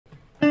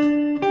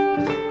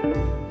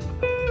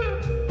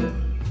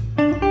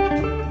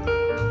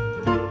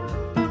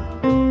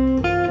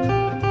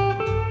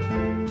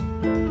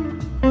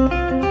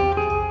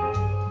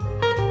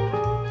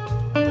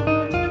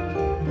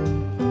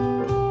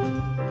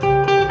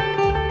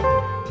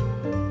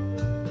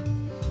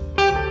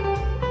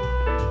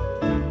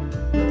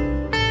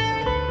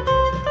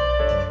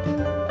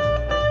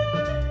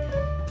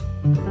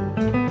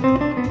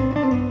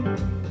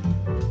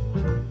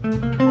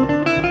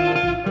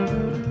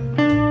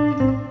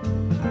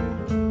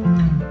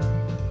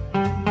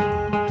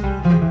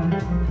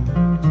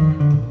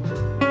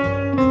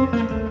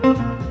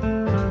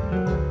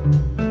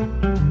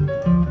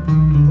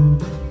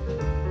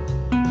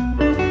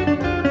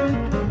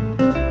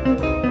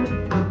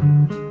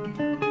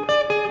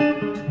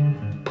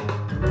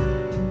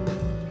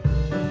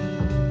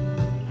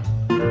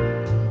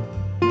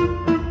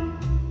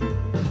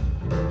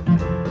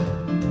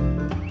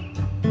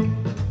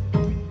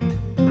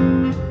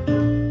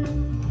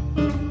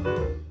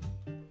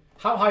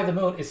How High the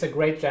Moon is a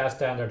great jazz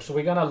standard, so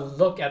we're gonna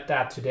look at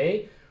that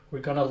today. We're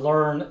gonna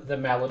learn the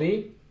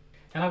melody,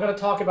 and I'm gonna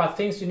talk about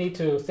things you need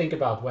to think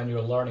about when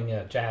you're learning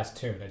a jazz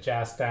tune, a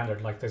jazz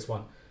standard like this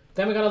one.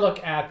 Then we're gonna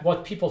look at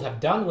what people have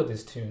done with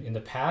this tune in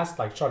the past,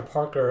 like Charlie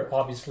Parker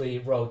obviously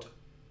wrote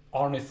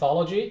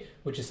Ornithology,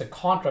 which is a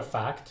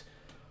contrafact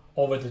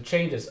over the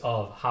changes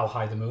of How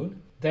High the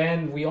Moon.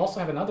 Then we also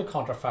have another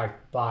contrafact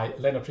by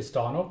Lennie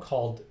Tristano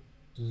called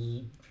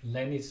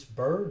Lennie's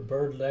Bird,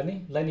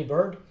 Lennie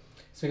Bird.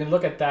 So you can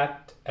look at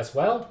that as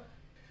well.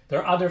 There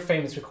are other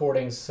famous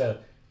recordings,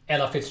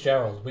 Ella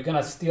Fitzgerald. We're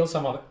gonna steal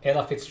some of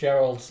Ella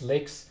Fitzgerald's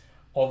licks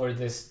over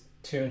this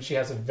tune. She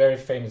has a very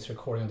famous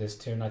recording of this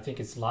tune. I think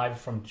it's live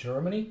from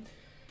Germany.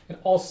 And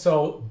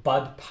also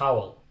Bud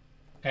Powell.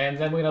 And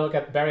then we're gonna look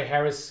at Barry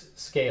Harris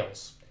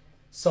scales.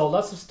 So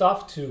lots of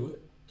stuff to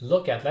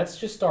look at. Let's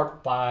just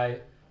start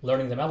by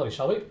learning the melody,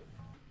 shall we?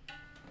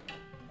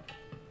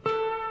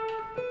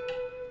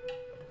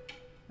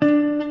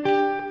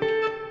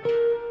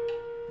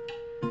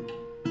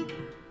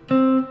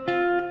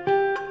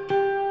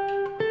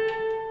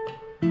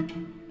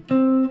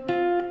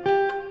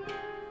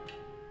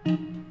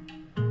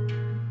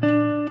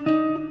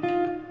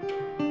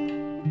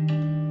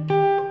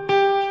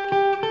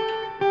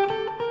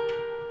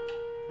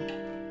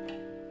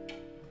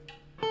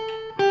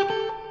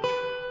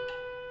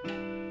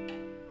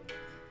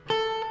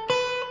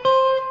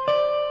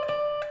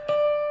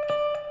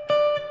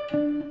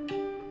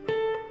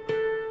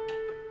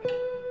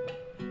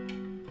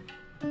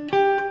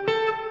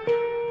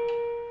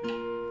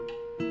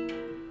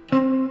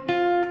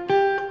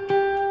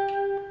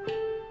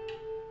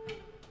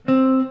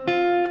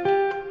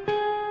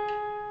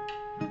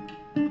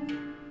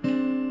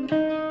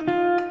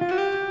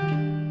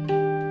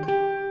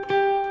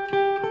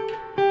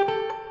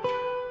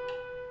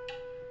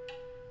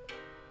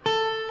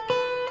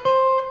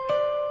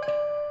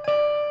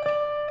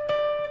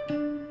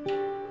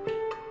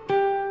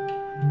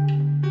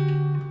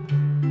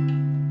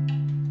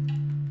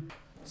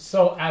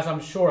 So as I'm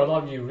sure a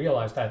lot of you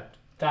realize that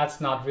that's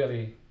not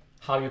really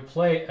how you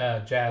play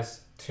a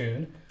jazz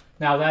tune.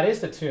 Now that is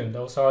the tune,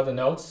 those are the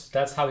notes,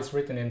 that's how it's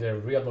written in the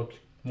real book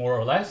more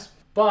or less.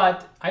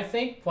 But I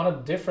think one of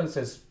the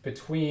differences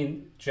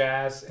between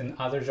jazz and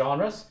other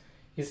genres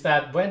is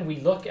that when we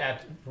look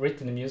at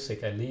written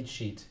music, a lead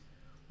sheet,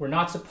 we're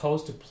not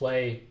supposed to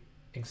play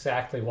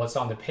exactly what's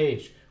on the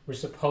page. We're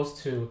supposed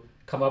to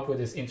come up with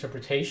this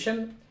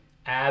interpretation,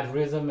 add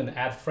rhythm and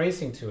add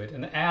phrasing to it,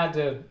 and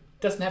add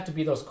doesn't have to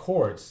be those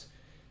chords.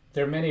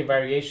 There are many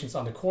variations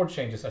on the chord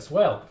changes as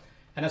well.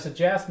 And as a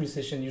jazz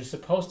musician, you're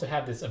supposed to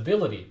have this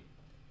ability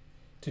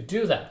to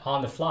do that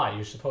on the fly.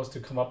 You're supposed to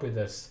come up with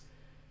this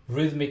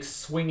rhythmic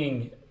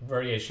swinging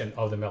variation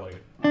of the melody.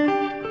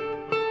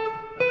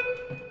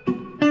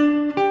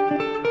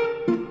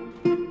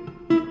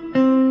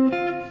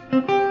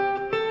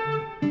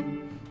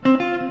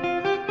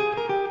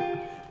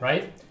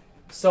 Right?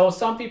 So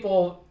some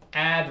people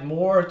add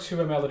more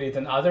to a melody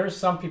than others.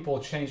 Some people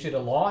change it a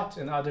lot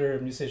and other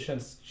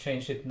musicians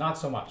change it not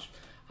so much.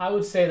 I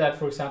would say that,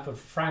 for example,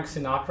 Frank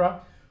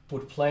Sinatra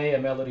would play a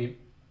melody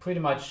pretty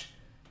much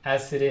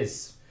as it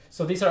is.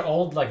 So these are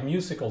old like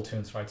musical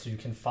tunes, right? So you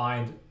can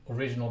find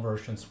original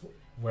versions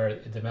where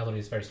the melody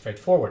is very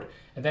straightforward.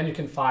 And then you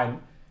can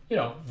find,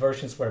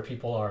 versions where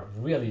people are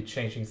really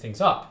changing things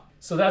up.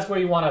 So that's where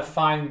you want to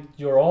find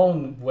your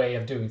own way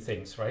of doing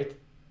things, right?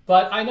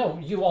 But I know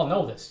you all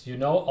know this.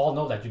 All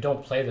know that you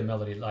don't play the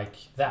melody like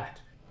that.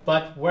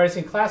 But whereas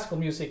in classical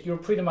music, you're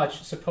pretty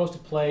much supposed to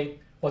play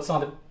what's on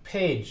the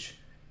page.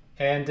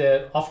 And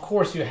of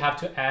course, you have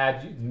to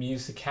add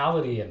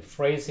musicality and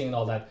phrasing and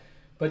all that.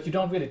 But you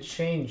don't really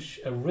change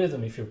a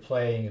rhythm if you're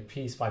playing a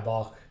piece by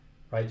Bach,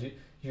 right?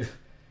 You're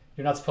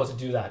not supposed to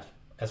do that,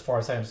 as far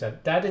as I understand.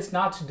 That is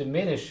not to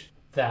diminish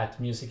that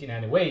music in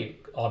any way,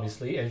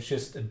 obviously. It's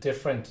just a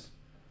different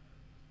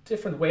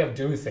way of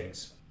doing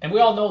things. And we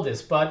all know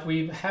this, but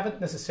we haven't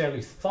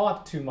necessarily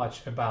thought too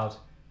much about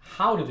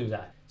how to do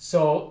that.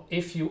 So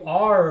if you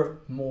are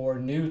more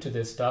new to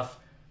this stuff,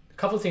 a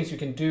couple of things you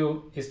can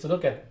do is to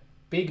look at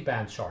big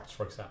band charts,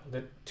 for example.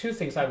 The two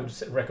things I would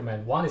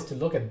recommend. One is to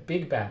look at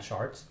big band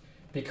charts,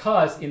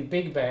 because in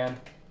big band,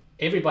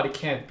 everybody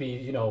can't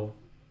be,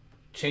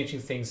 changing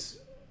things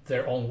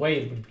their own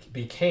way. It would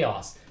be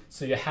chaos.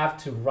 So you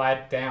have to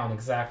write down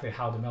exactly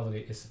how the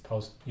melody is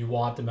you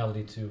want the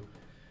melody to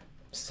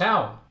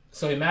sound.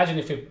 So imagine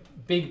if a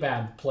big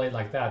band played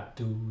like that,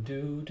 do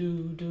do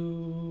do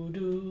do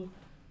do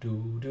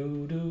do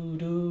do do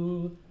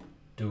do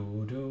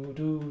do do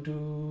do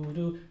do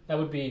do. That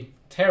would be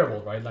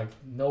terrible, right? Like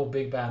no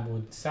big band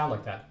would sound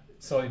like that.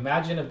 So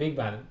imagine a big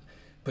band,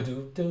 ba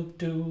do do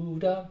do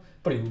da,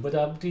 ba do ba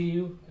da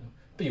do,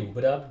 ba do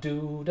ba da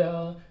do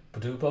da, ba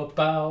do ba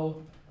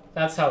bow.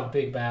 That's how a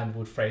big band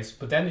would phrase.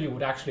 But then you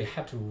would actually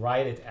have to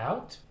write it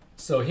out.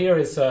 So here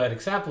is an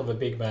example of a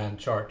big band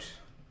chart.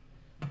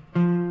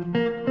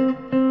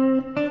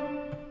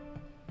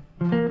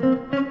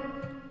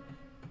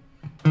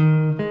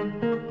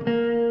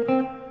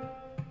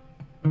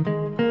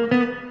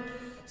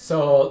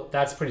 So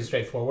that's pretty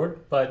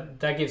straightforward, but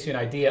that gives you an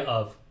idea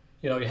of,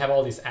 you know, you have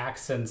all these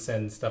accents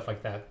and stuff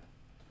like that.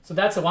 So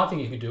that's the one thing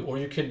you could do, or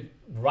you could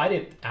write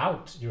it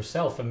out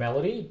yourself, a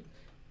melody,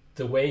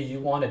 the way you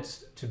want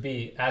it to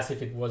be, as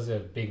if it was a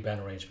big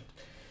band arrangement.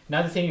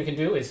 Another thing you can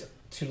do is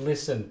to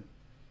listen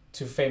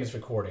to famous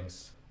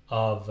recordings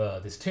of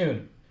this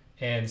tune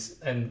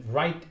and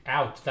write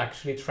out,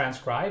 actually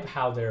transcribe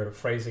how they're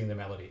phrasing the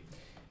melody.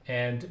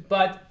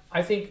 But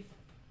I think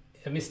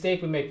a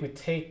mistake we make, we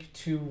take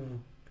too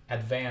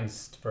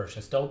advanced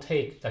versions. Don't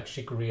take like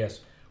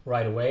chicoreas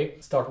right away.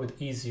 Start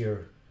with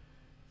easier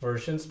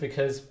versions,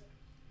 because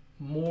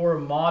more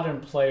modern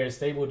players,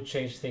 they would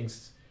change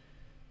things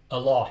a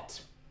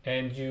lot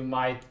and you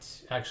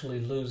might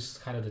actually lose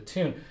kind of the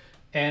tune.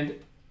 And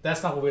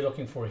that's not what we're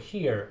looking for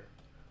here.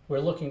 We're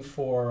looking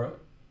for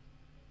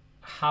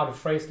how to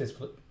phrase this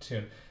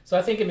tune. So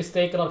I think a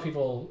mistake a lot of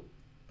people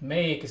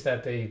make is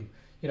that they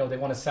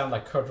want to sound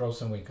like Kurt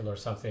Rosenwinkel or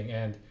something,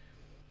 and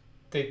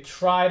they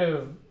try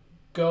to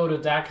go to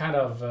that kind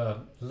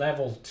of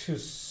level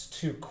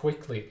too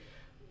quickly.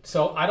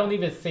 So I don't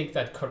even think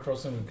that Kurt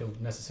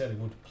Rosenwinkel necessarily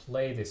would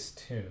play this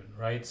tune,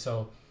 right?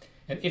 So,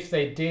 and if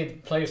they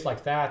did, players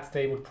like that,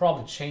 they would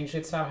probably change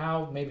it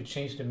somehow, maybe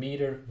change the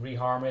meter,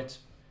 reharm it,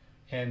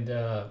 and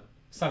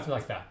something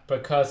like that.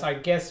 Because I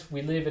guess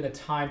we live in a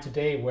time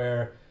today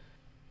where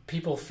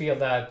people feel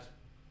that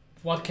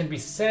what can be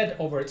said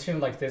over a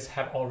tune like this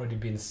have already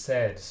been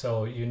said.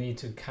 So you need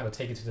to kind of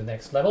take it to the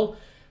next level.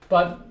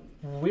 But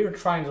we're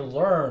trying to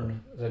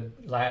learn the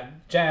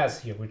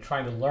jazz here. We're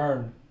trying to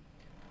learn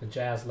the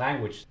jazz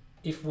language.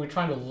 If we're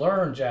trying to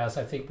learn jazz,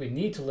 I think we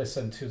need to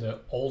listen to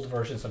the old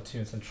versions of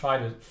tunes and try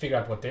to figure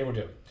out what they were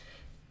doing.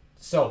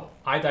 So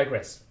I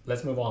digress.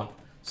 Let's move on.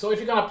 So if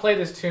you're gonna play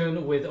this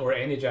tune with, or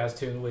any jazz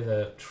tune with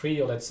a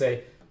trio, let's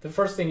say, the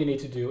first thing you need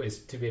to do is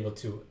to be able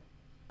to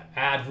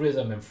add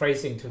rhythm and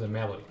phrasing to the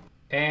melody.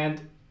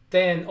 And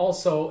then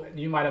also,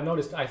 you might have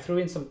noticed I threw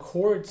in some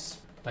chords,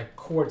 like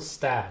chord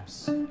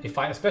stabs,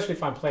 especially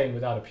if I'm playing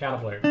without a piano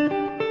player.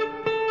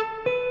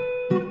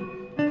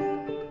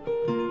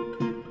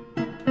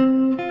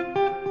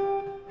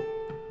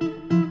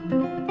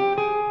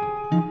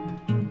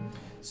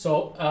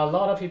 So a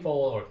lot of people,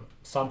 or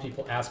some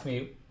people, ask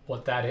me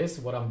what that is,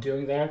 what I'm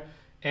doing there.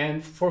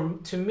 And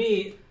to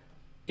me,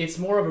 it's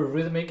more of a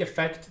rhythmic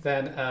effect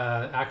than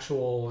an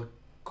actual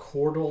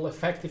chordal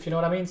effect, if you know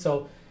what I mean.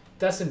 So it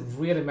doesn't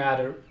really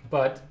matter,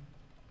 but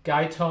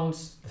guide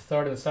tones, the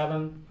third and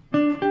seven.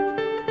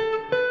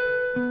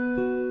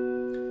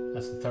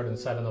 That's the third and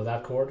seven of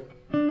that chord.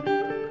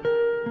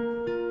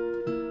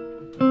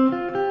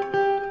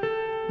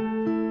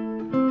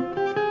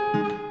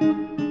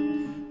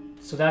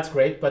 So that's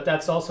great, but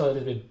that's also a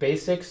little bit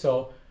basic.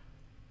 So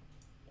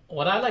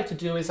what I like to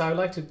do is I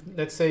like to,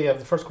 let's say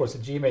the first chord is a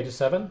G major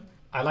 7.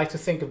 I like to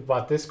think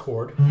about this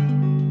chord,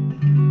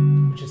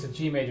 which is a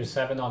G major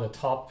 7 on the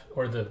top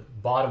or the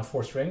bottom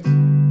 4 strings,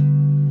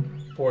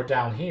 or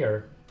down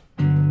here,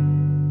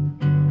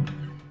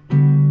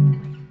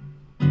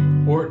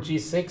 or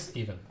G6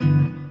 even.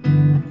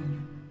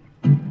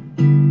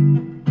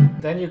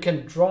 Then you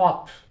can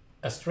drop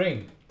a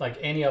string, like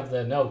any of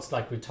the notes,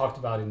 like we talked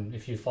about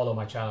if you follow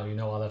my channel, you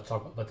know I'll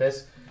talk about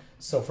this.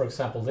 So for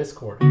example, this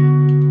chord,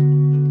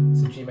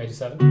 it's a G major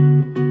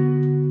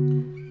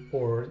 7,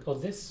 or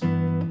this,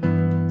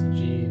 it's a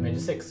G major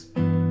 6.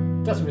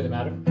 Doesn't really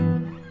matter.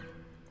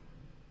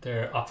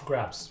 They're up for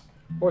grabs.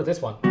 Or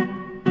this one.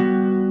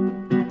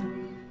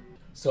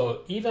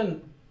 So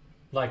even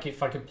like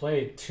if I could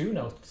play 2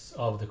 notes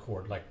of the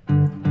chord, like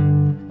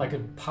a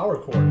power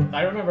chord.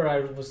 I remember I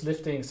was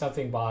lifting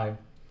something by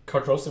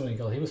Kurt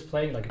Rosenwinkel. He was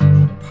playing like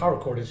a power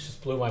chord. It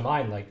just blew my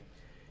mind. Like,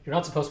 you're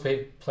not supposed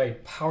to play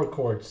power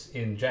chords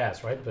in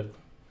jazz, right? But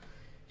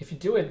if you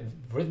do it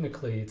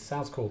rhythmically, it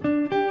sounds cool.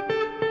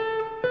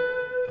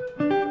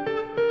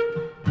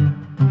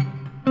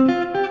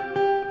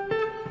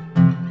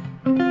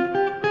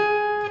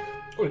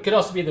 Or it could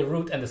also be the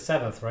root and the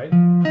 7th, right?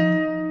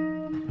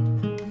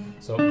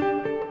 So,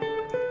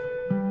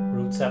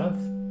 root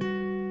 7th.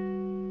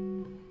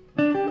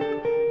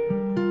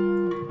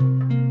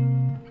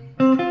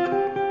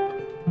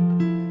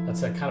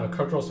 That's a kind of a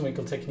Kurt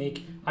Rosenwinkel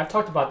technique. I've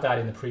talked about that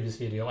in the previous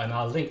video, and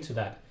I'll link to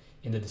that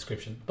in the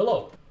description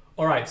below.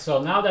 Alright,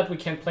 so now that we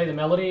can play the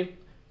melody,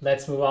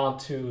 let's move on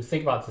to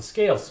think about the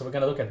scales. So we're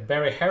going to look at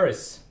Barry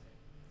Harris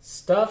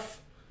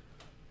stuff.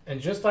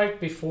 And just like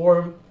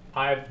before,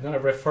 I'm going to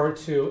refer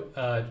to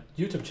a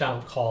YouTube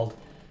channel called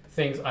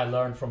Things I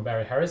Learned from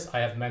Barry Harris. I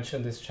have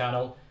mentioned this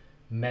channel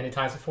many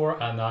times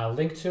before, and I'll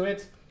link to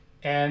it.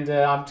 And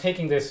I'm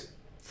taking this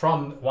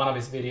from one of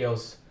his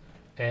videos,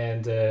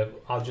 and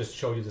I'll just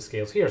show you the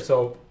scales here.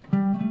 So we're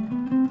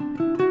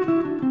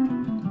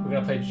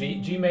going to play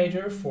G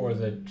major for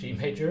the G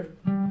major.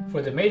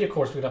 For the major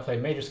chords, we're going to play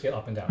major scale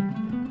up and down.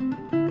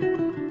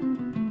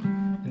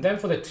 And then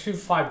for the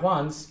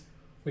 2-5-1s,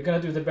 we're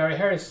going to do the Barry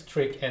Harris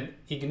trick and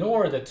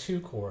ignore the 2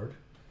 chord.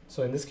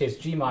 So in this case,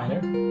 G minor.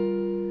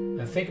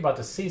 And think about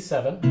the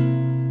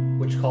C7,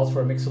 which calls for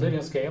a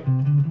mixolydian scale.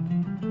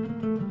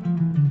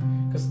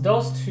 Because because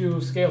those two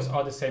scales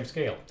are the same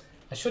scale.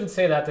 I shouldn't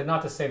say that, they're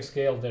not the same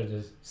scale, they're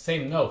the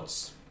same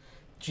notes.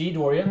 G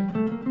Dorian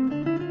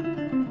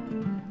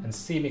and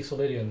C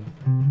Mixolydian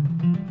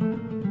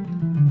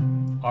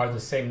are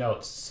the same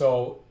notes.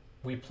 So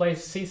we play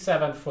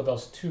C7 for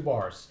those 2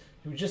 bars.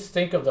 You just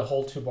think of the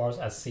whole 2 bars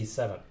as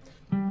C7.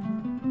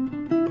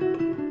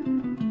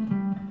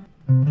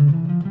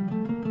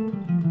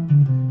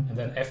 And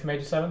then F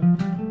major 7,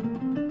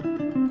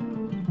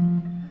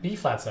 B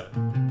flat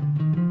 7.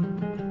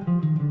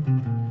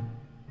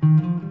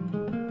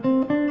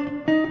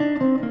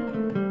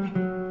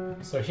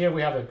 So here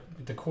we have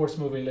the chords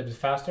moving a little bit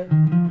faster.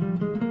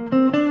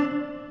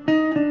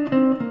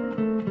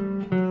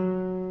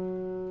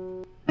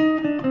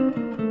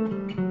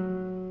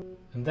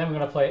 And then we're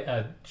going to play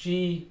a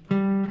G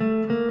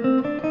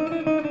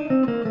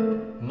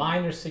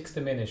minor 6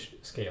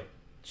 diminished scale.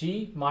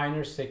 G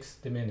minor 6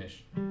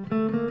 diminished.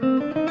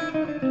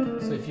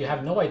 So if you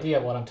have no idea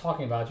what I'm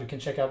talking about, you can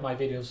check out my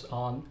videos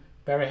on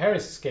Barry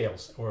Harris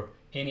scales or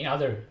any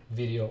other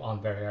video on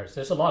Barry Harris.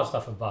 There's a lot of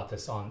stuff about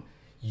this on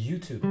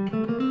YouTube.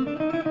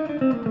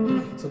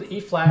 So the E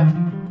flat,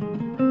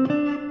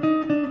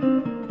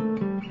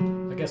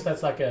 I guess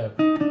that's like a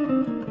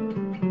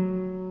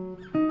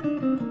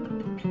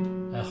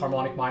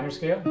harmonic minor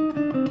scale.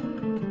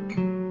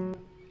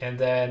 And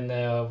then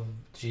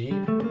G,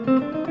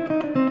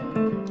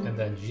 and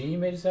then G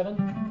major 7.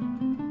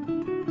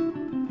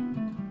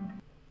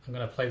 I'm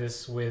gonna play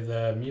this with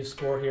mu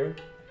score here.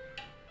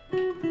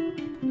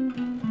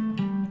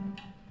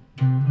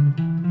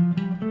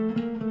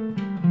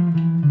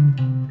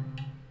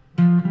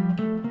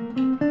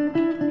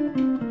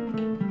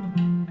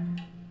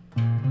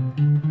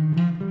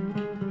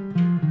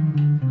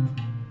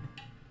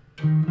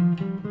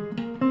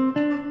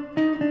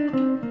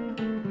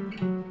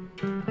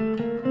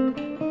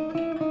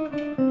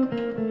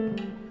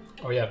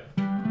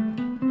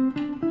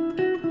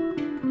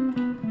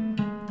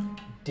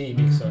 D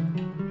mixer.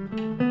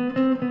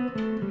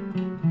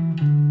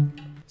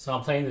 So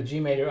I'm playing the G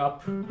major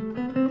up,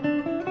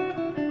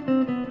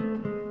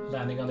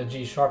 landing on the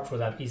G sharp for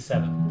that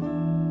E7,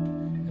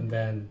 and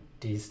then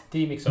D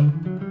mixer.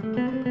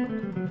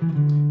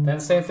 Then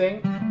same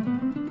thing.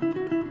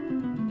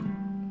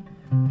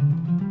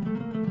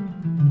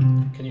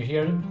 Can you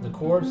hear the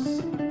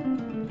chords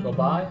go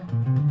by?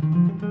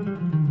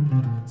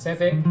 Same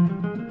thing.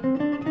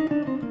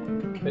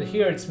 But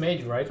here it's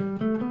major, right?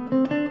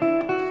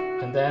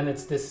 And then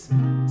it's this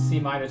C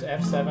minor to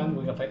F7.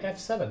 We're gonna play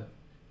F7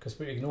 because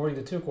we're ignoring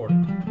the 2 chord.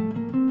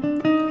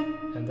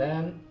 And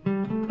then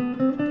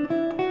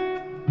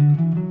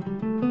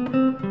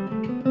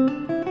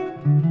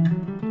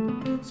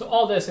so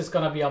all this is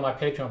gonna be on my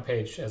Patreon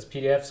page as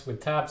PDFs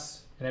with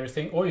tabs and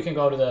everything, or you can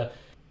go to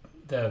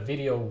the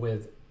video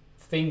with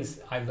things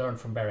I learned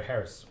from Barry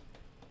Harris.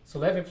 So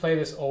let me play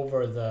this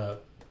over the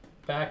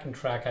backing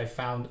track I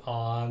found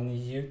on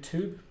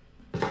YouTube.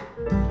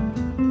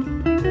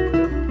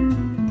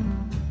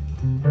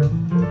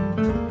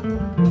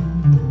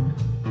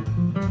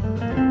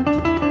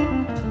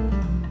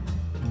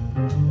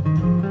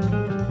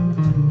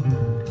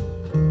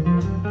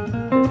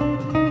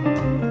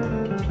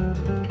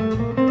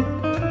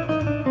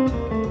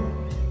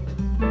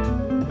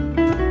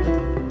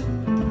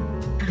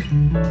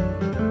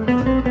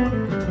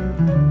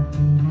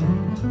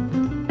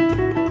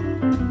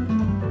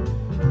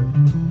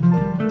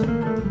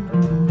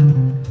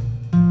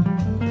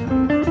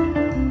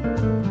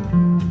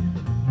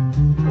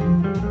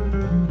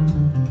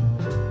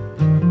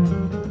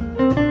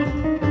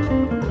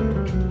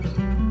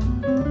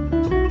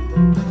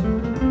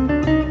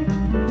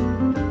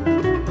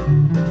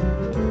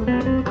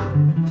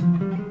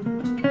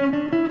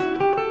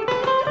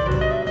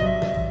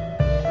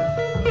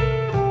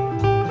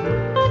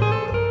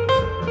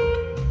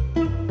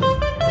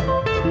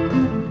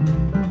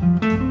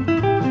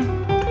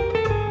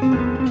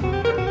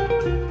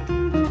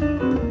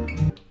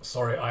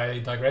 Sorry, I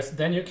digress.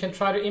 Then you can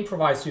try to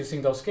improvise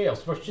using those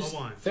scales, which is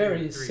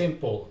very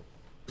simple.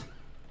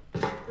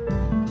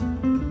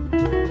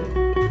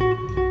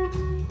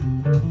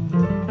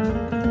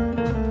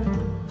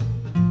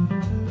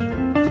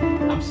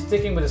 I'm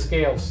sticking with the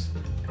scales,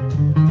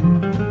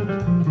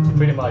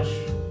 pretty much.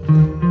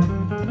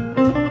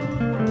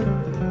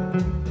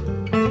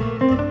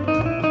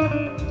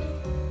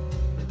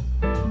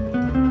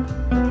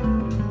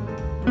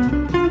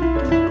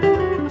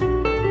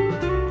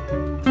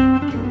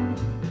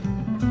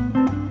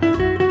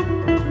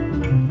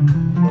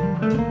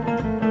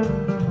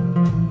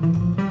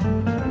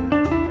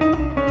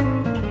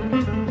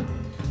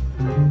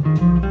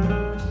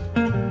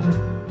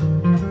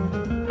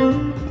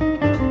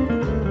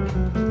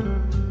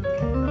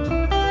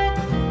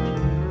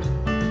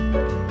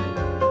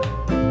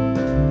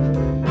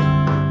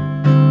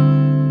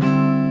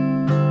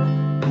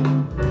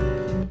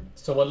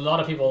 So what a lot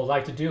of people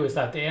like to do is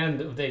at the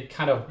end they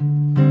kind of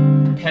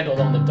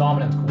pedal on the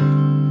dominant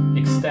chord,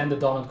 extend the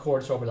dominant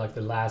chords over like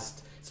the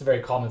last. It's a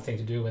very common thing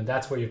to do, and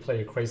that's where you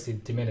play a crazy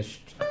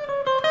diminished.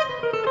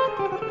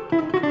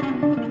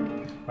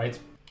 right?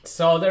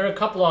 So there are a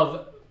couple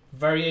of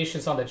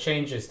variations on the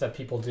changes that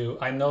people do.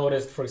 I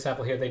noticed, for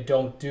example, here they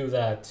don't do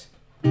that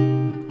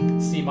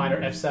C minor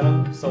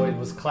F7, so it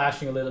was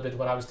clashing a little bit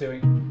what I was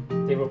doing.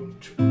 They were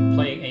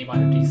playing A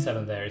minor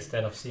D7 there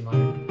instead of C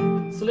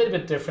minor. It's a little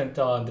bit different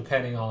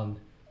depending on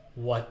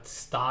what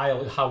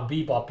style, how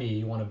bebop-y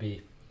you want to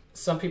be.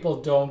 Some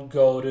people don't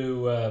go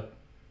to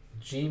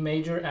G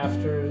major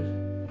after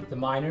the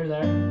minor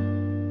there.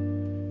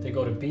 They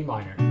go to B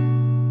minor.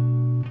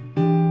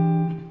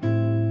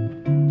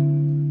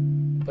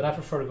 But I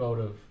prefer to go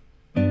to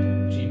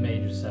G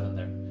major 7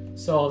 there.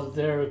 So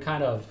they're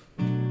kind of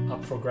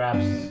up for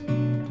grabs.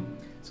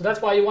 So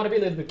that's why you want to be a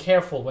little bit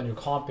careful when you're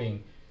comping.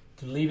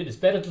 To leave it, it's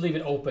better to leave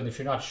it open if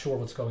you're not sure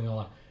what's going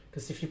on.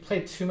 Because if you play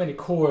too many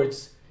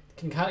chords, it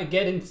can kind of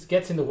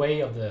gets in the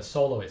way of the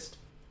soloist.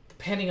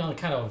 Depending on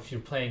kind of if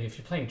you're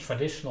playing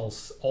traditional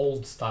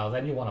old style,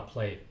 then you want to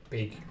play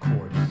big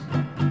chords.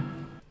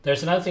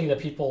 There's another thing that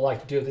people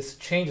like to do. This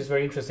change is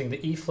very interesting.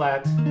 The E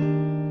flat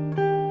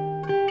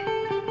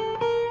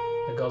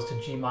that goes to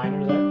G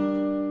minor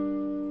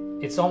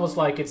there. It's almost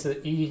like it's an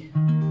E.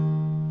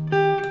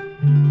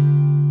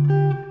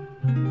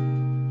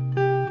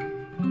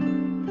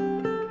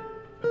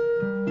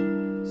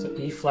 So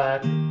E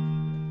flat,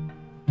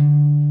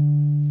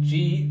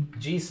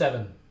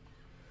 G7.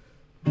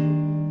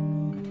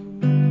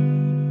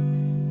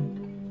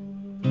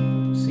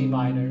 C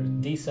minor,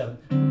 D7.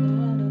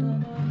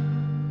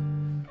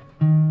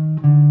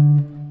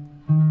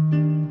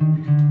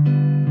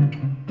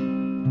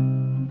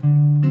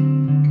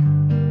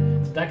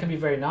 So that can be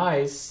very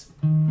nice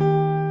to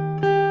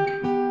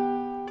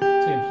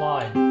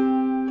imply.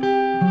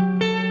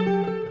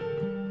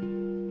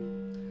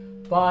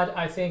 But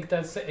I think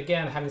that's,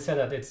 again, having said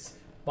that, it's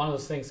one of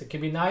those things that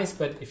can be nice,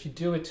 but if you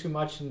do it too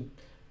much and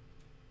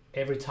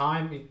every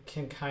time, it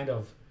can kind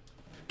of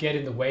get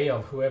in the way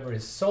of whoever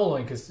is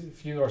soloing, because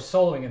if you are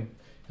soloing and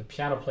the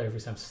piano player, for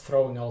example, is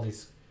throwing all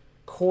these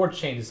chord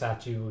changes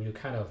at you, you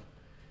kind of,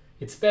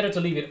 it's better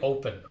to leave it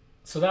open.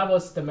 So that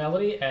was the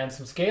melody and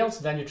some scales,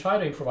 then you try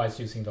to improvise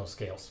using those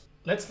scales.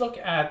 Let's look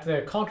at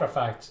the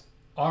contrafact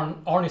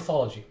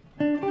ornithology.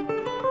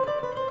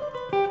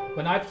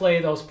 When I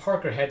play those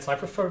Parker heads, I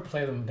prefer to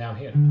play them down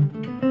here.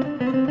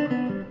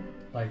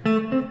 Like,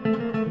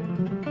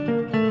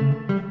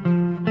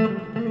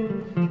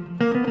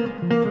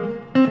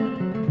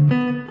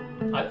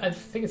 I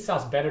think it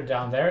sounds better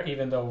down there,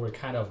 even though we're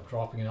kind of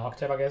dropping an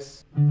octave, I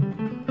guess.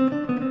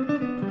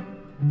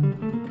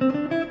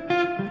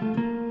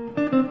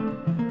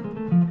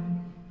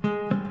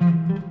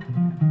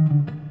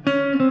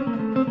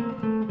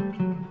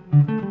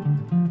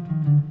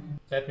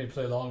 Let me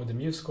play along with the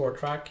Muse score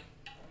track.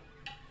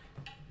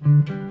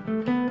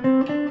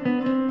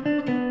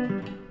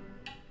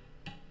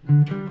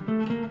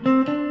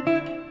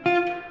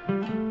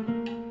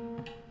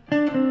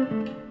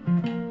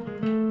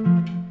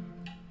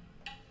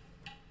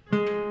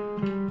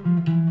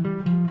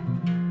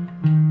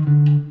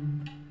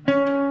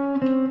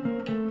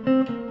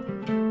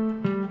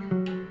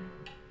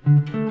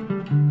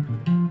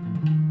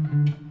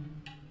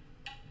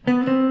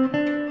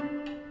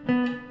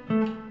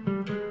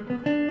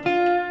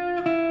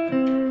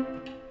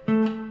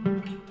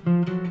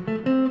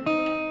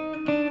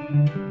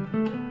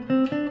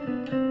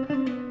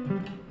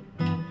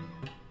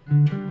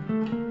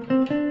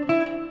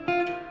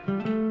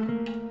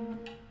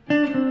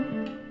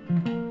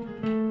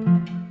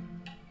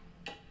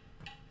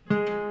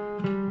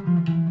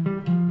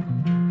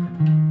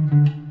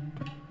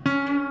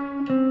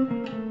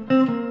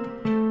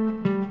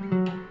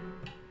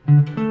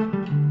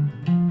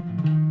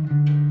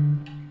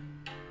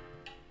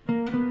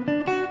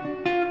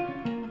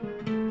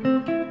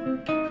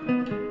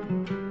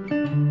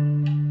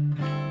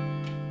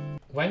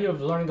 When you're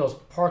learning those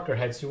Parker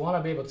heads, you want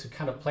to be able to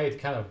kind of play it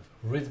kind of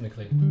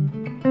rhythmically.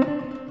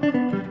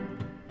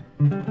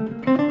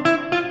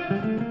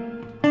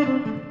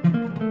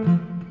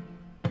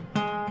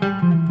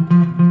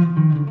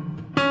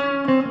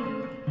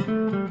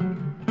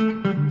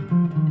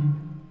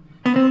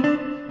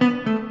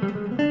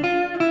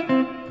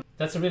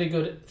 That's a really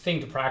good thing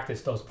to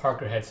practice, those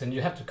Parker heads, and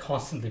you have to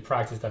constantly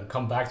practice them,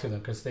 come back to them,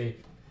 because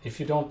if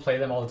you don't play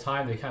them all the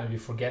time, you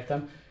forget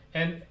them.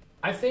 And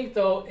I think,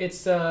 though,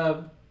 it's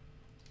a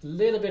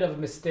little bit of a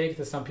mistake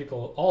that some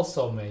people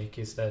also make,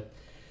 is that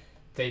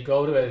they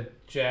go to a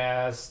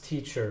jazz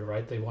teacher,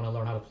 right? They want to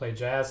learn how to play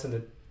jazz, and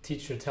the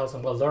teacher tells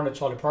them, well, learn a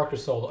Charlie Parker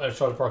solo,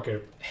 Charlie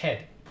Parker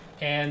head.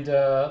 And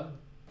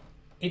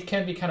it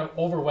can be kind of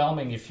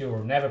overwhelming if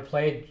you've never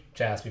played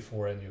jazz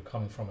before and you're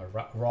coming from a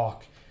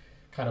rock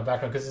kind of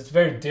background, because it's a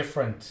very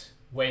different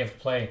way of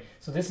playing.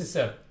 So this is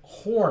a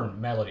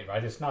horn melody,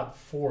 right? It's not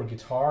for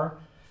guitar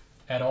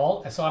at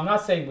all. So I'm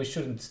not saying we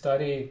shouldn't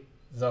study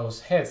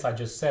those heads. I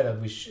just said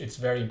that it's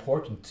very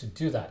important to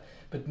do that,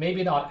 but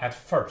maybe not at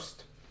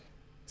first.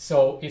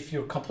 So if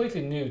you're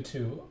completely new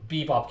to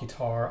bebop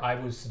guitar, I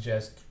would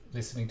suggest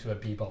listening to a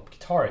bebop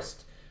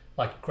guitarist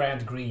like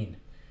Grant Green.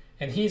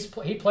 And he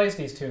plays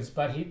these tunes,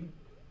 but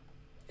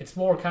it's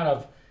more kind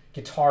of,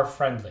 guitar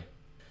friendly.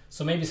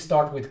 So maybe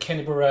start with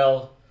Kenny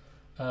Burrell,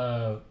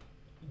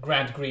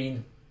 Grant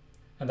Green,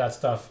 and that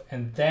stuff,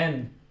 and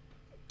then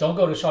don't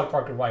go to Charlie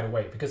Parker right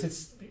away, because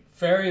it's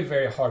very,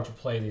 very hard to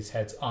play these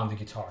heads on the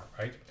guitar,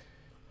 right?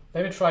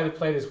 Let me try to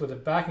play this with a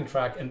backing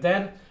track, and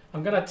then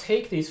I'm gonna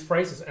take these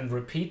phrases and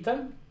repeat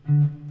them.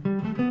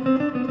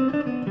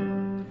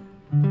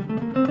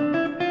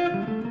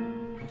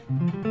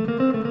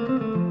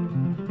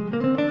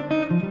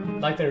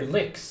 Like they're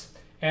licks.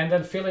 And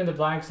then fill in the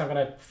blanks. I'm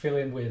gonna fill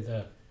in with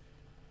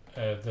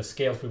the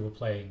scales we were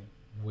playing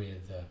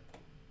with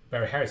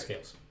Barry Harris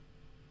scales.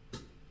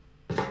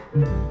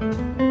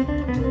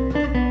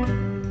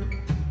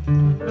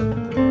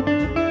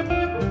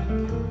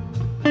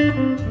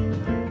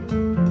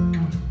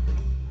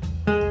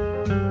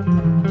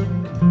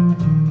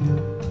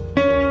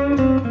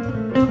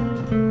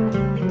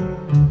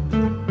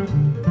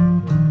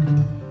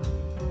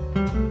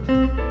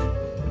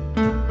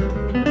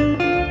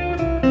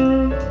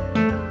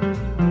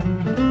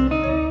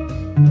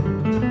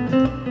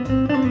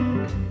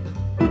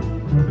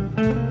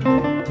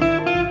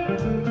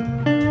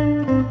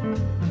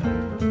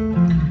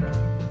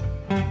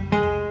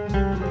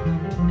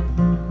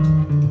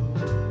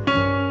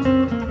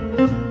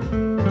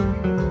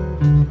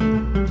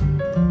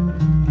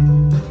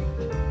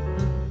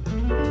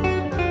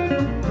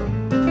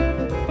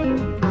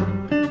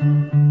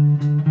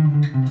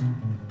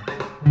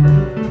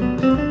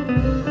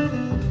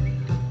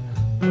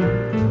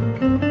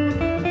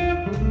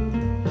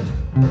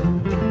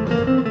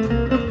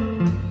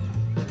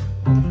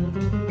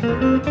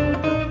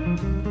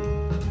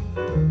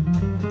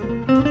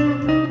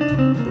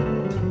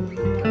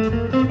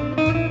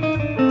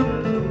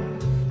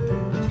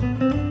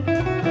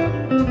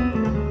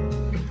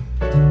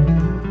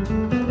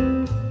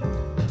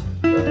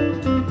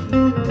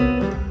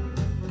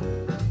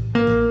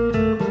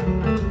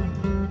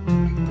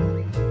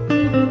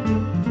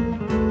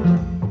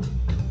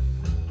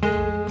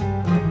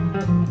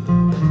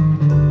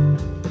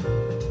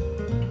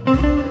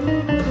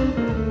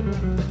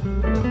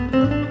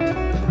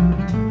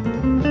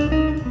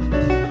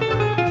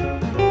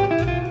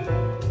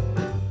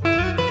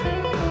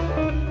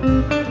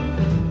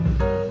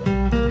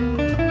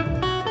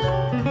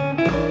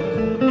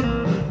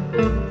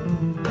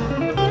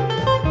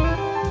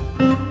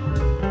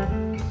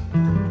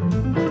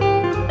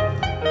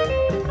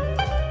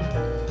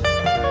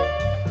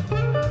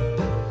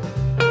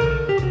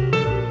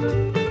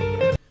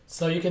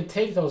 So you can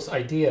take those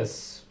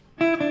ideas,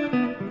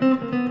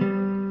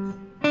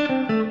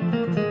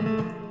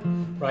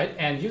 right,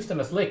 and use them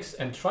as licks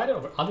and try it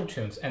over other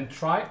tunes and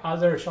try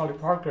other Charlie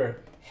Parker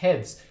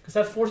heads, because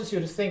that forces you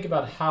to think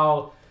about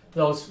how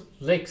those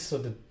licks or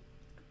the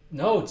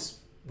notes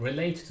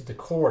relate to the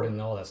chord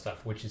and all that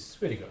stuff, which is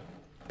really good.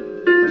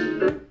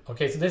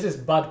 Okay, so this is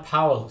Bud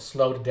Powell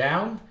slowed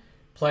down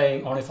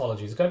playing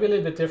Ornithology. It's going to be a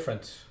little bit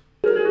different.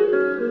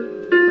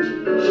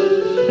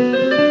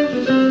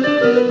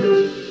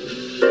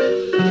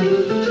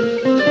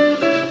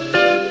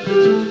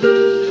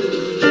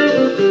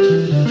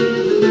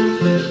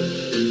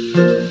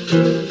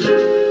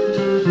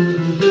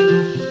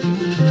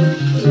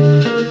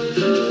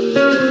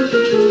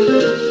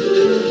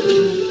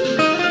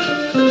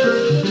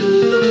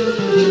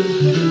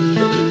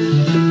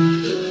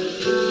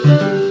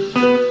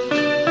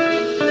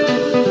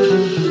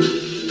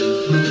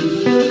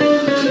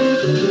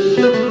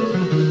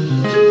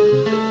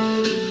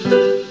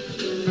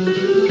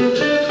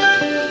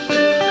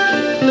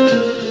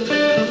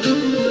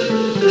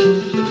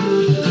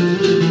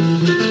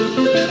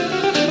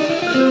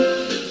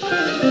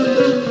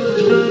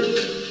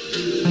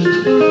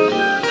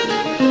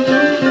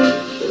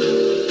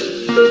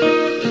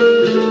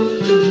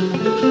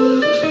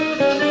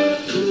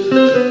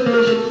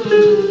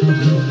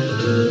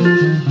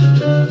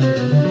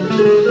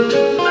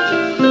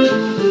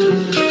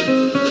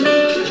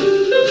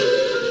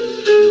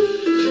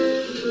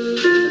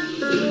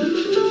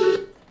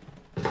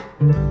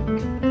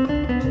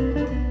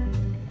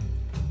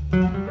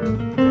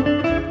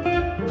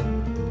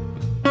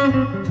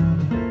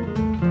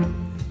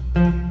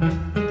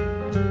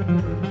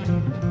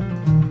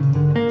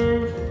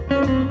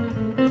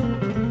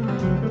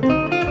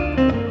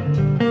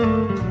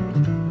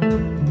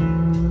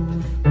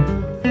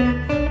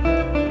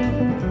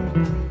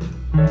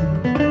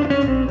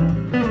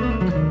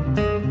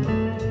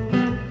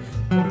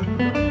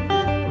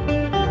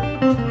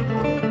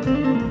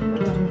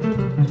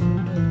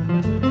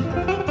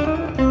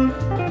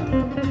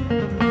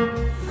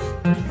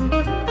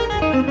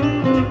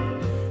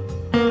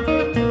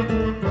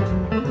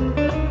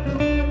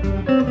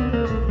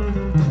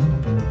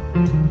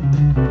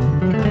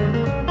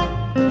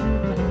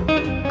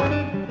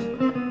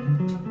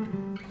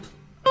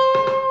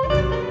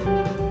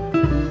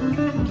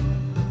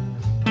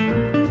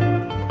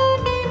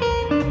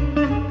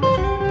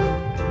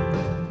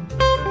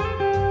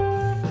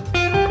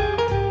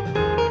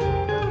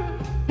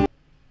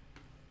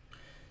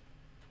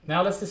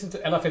 Now let's listen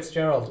to Ella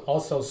Fitzgerald,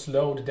 also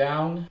slowed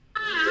down.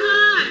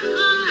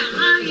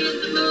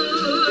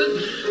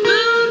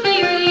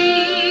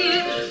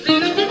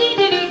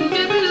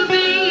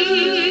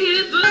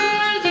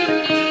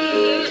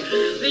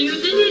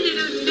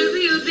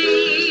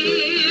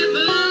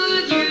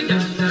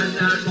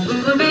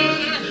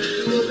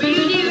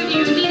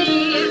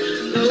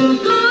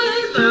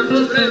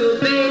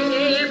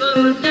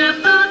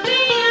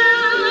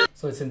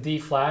 in D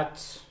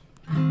flat,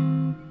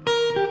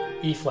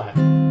 E flat.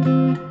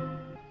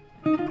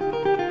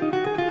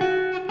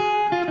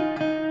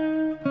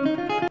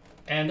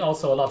 And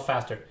also a lot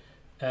faster.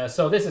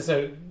 So this is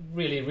a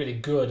really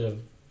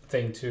good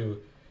thing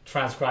to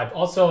transcribe.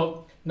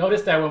 Also,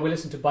 notice that when we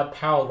listen to Bud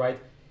Powell, right,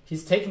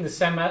 he's taking the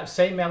same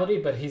melody,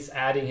 but he's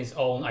adding his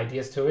own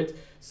ideas to it.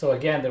 So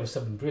again, there was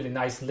some really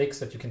nice licks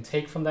that you can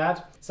take from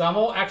that. So I'm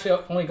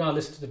actually only going to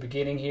listen to the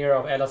beginning here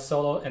of Ella's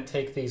solo and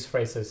take these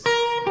phrases.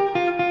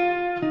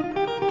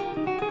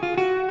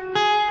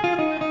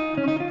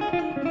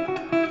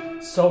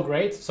 So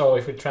great. So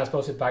if we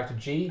transpose it back to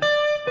G.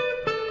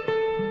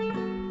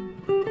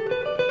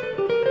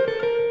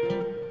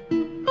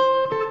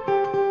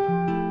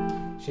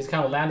 She's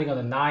kind of landing on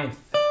the 9th.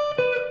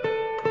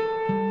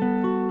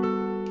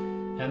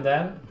 And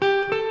then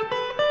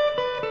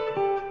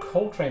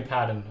Coltrane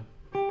pattern.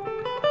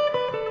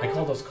 I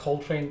call those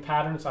Coltrane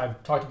patterns.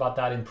 I've talked about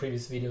that in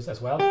previous videos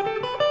as well.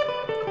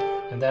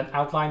 And then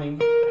outlining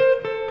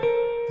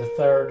the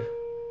 3rd.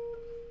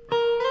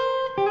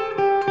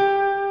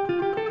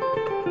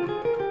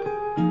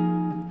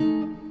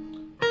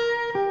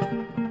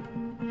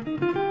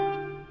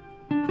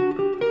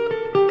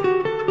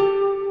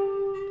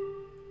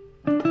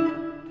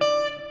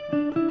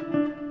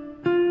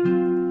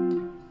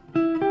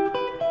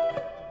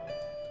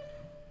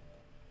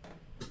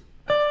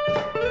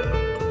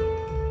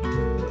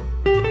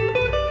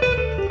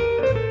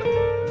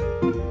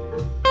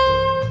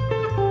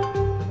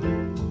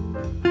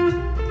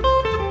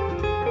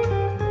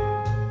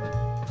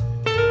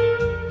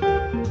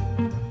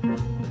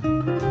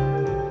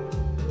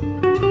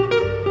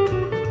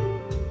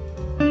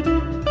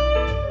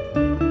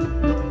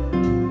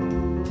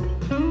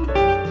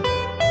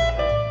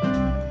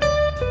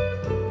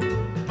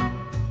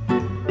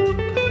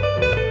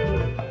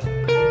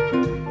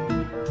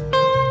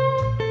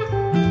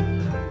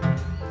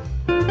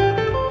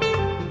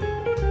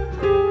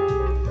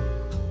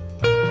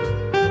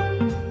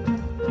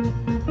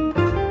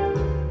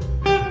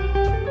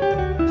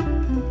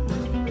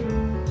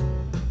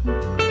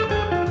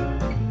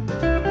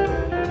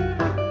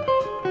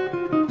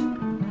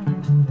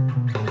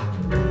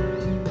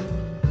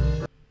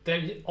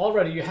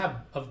 Already you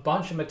have a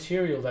bunch of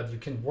material that you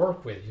can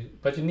work with,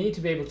 but you need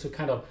to be able to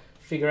kind of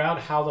figure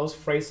out how those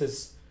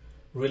phrases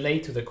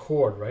relate to the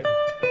chord, right?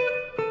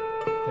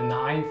 The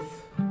 9th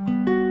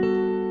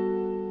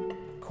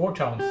chord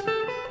tones,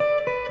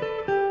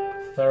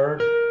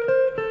 3rd,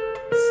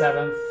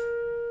 7th.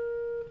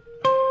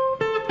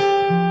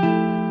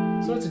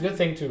 So it's a good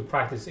thing to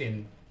practice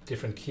in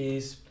different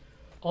keys.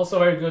 Also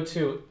very good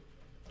to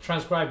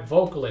transcribe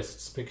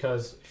vocalists,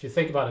 because if you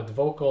think about it, the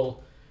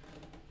vocal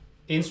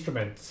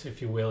instrument, if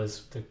you will,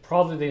 is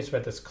probably the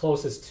instrument that's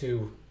closest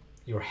to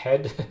your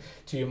head,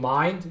 to your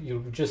mind.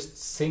 You're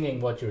just singing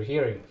what you're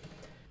hearing.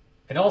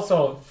 And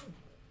also,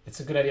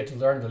 it's a good idea to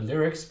learn the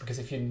lyrics, because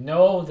if you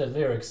know the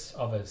lyrics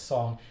of a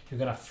song, you're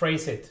going to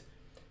phrase it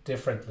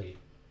differently,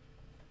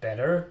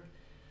 better.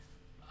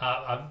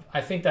 I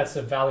think that's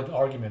a valid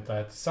argument,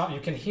 that you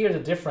can hear the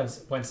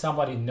difference when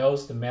somebody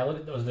knows the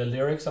melody or the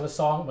lyrics of a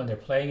song when they're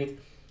playing it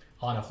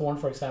on a horn,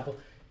 for example,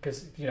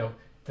 because, you know,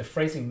 the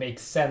phrasing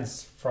makes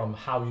sense from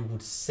how you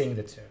would sing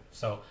the tune.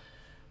 So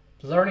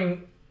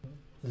learning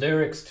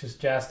lyrics to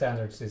jazz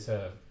standards is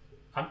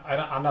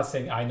I'm not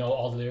saying I know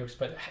all the lyrics,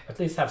 but at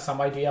least have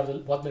some idea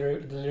of what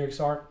the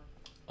lyrics are.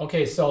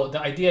 Okay, so the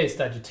idea is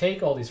that you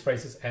take all these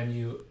phrases and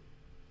you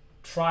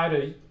try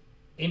to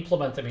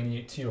implement them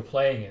into your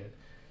playing it.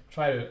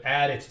 Try to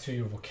add it to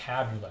your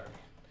vocabulary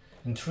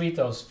and treat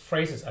those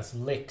phrases as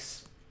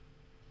licks.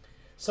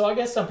 So I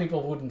guess some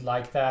people wouldn't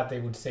like that. They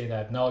would say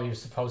that, no, you're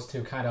supposed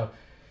to kind of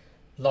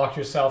lock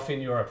yourself in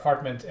your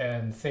apartment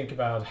and think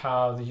about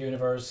how the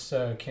universe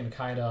can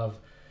kind of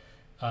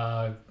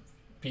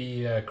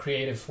be a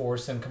creative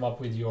force and come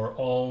up with your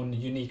own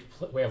unique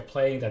way of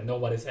playing that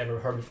nobody's ever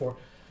heard before.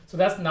 So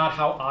that's not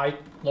how I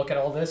look at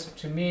all this.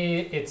 To me,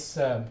 it's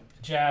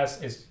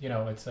jazz is, you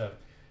know, it's a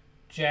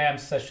jam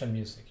session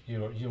music.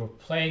 You're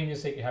playing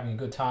music, you're having a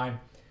good time,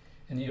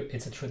 and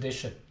it's a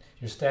tradition.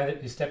 You're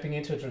stepping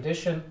into a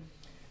tradition,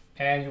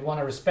 and you want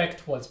to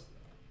respect what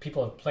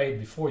people have played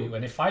before you.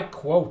 And if I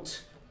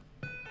quote,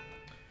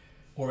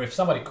 or if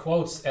somebody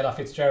quotes Ella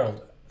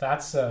Fitzgerald,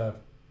 that's a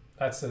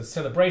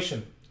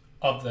celebration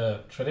of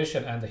the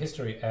tradition and the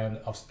history and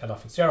of Ella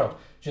Fitzgerald,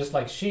 just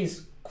like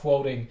she's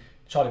quoting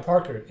Charlie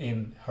Parker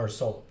in her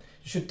solo.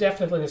 You should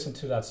definitely listen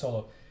to that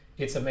solo.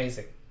 It's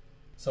amazing.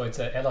 So it's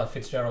Ella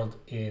Fitzgerald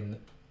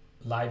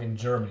live in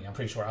Germany, I'm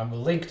pretty sure. I will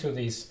link to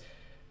these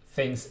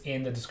things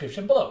in the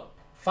description below.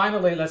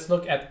 Finally, let's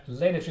look at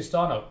Lennie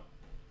Tristano.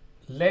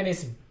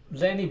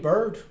 Lennie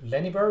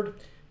Bird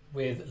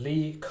with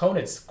Lee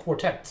Konitz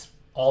Quartet,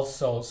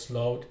 also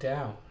slowed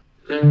down.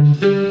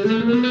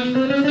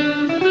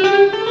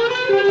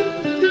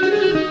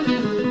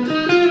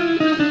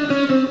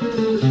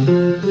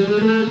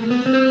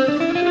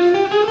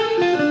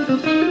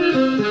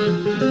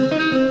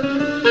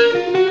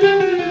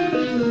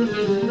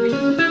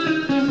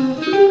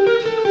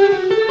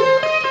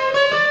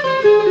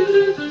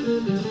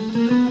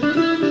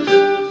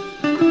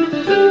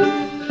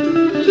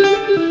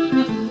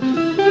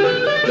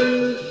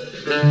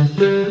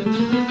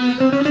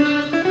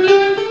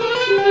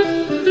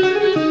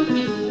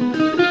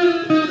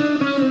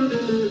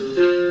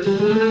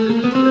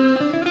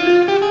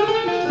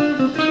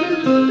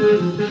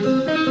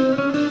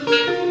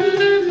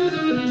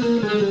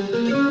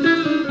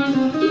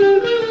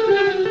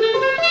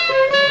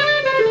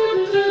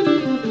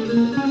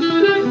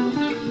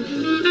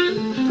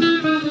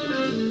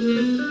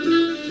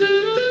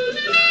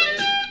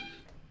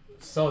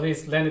 So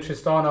these Lennie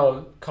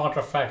Tristano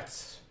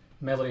contrafacts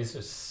melodies,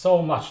 there's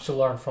so much to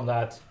learn from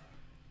that.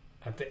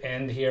 At the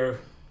end here,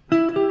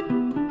 it's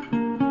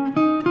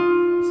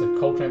a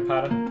Coltrane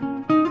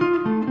pattern.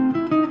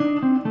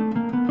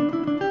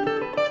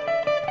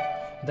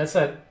 That's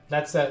a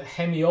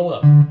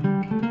hemiola.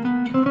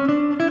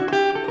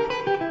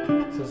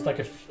 So it's like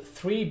a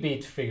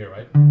 3-beat figure,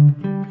 right?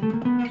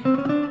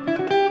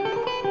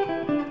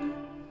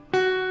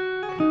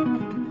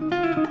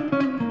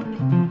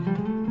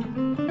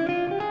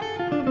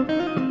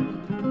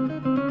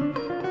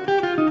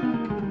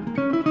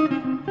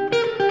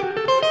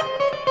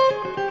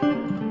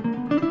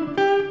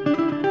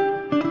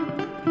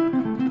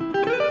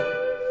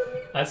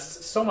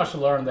 That's so much to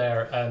learn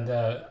there, and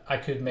I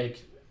could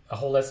make a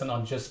whole lesson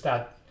on just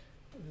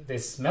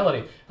this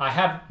melody. I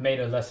have made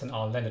a lesson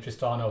on Lennie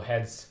Tristano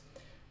heads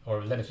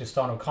or Lennie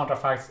Tristano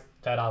contrafacts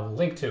that I will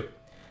link to.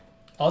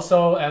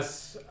 Also,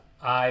 as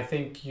I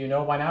think you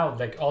know by now,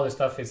 like all this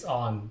stuff is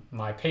on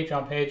my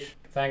Patreon page.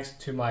 Thanks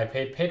to my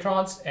paid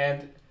patrons,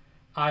 and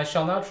I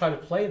shall now try to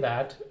play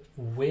that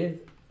with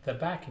the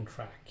backing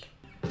track.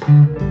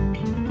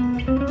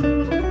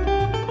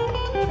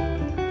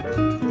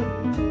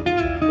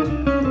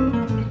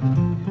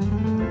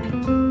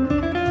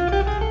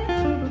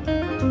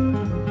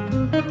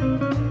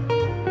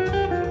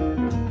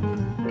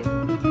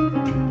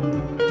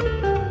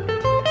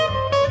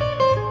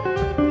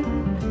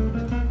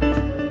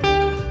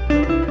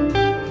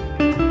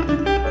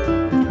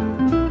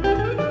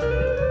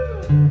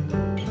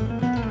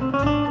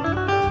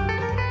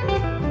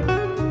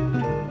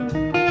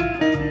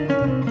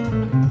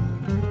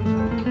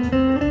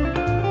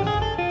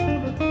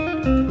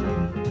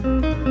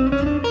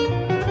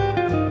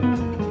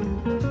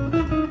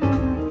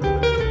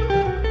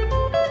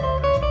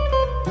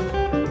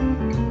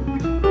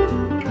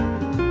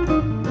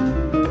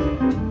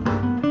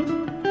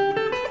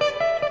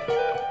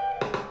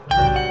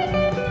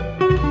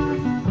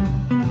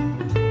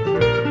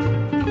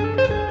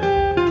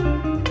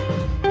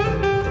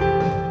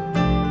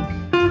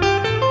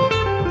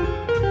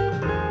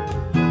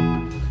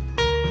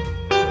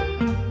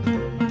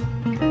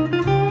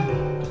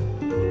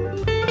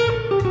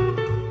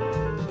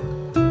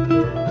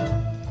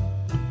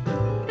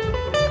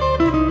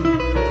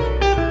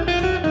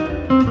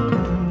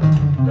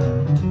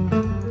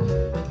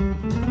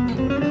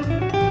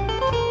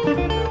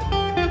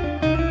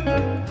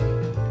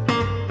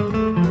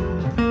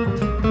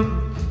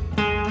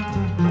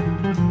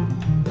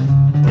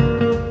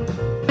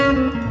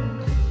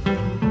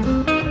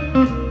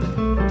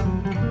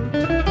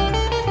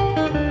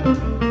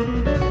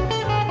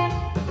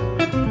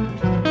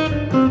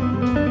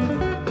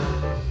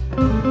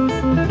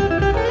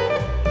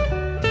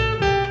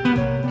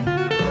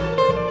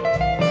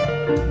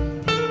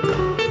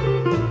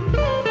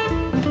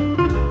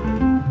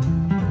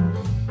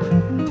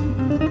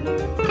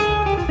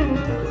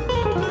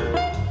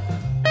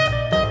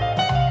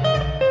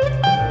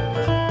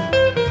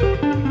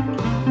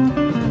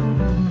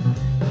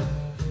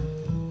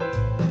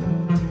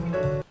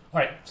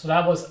 So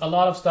that was a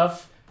lot of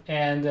stuff,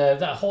 and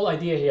the whole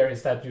idea here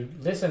is that you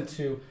listen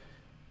to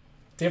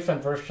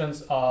different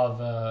versions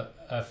of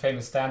a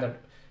famous standard.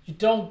 You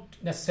don't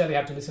necessarily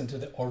have to listen to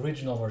the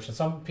original version.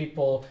 Some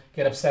people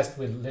get obsessed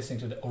with listening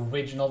to the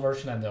original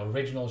version and the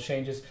original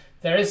changes.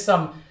 There is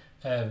some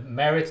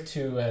merit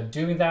to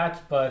doing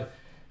that, but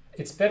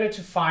it's better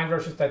to find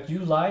versions that you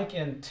like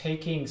and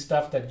taking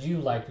stuff that you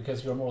like,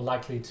 because you're more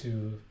likely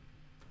to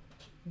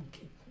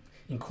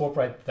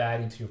incorporate that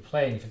into your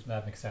playing, if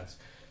that makes sense.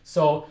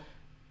 So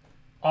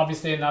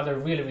obviously another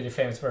really, really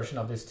famous version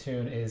of this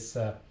tune is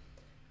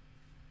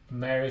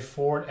Mary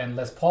Ford and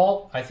Les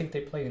Paul. I think they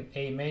played in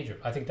A major.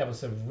 I think that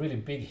was a really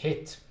big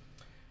hit,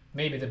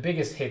 maybe the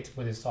biggest hit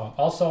with this song.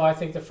 Also, I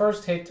think the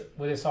first hit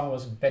with this song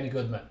was Benny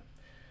Goodman,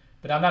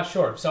 but I'm not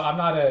sure. So I'm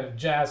not a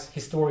jazz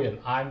historian.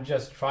 I'm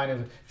just trying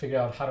to figure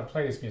out how to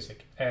play this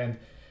music, and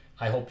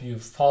I hope you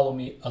follow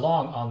me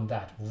along on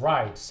that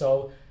ride.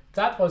 So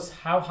that was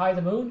How High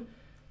the Moon.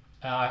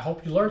 I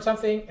hope you learned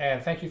something,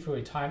 and thank you for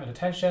your time and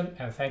attention,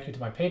 and thank you to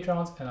my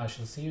patrons, and I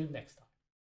shall see you next time.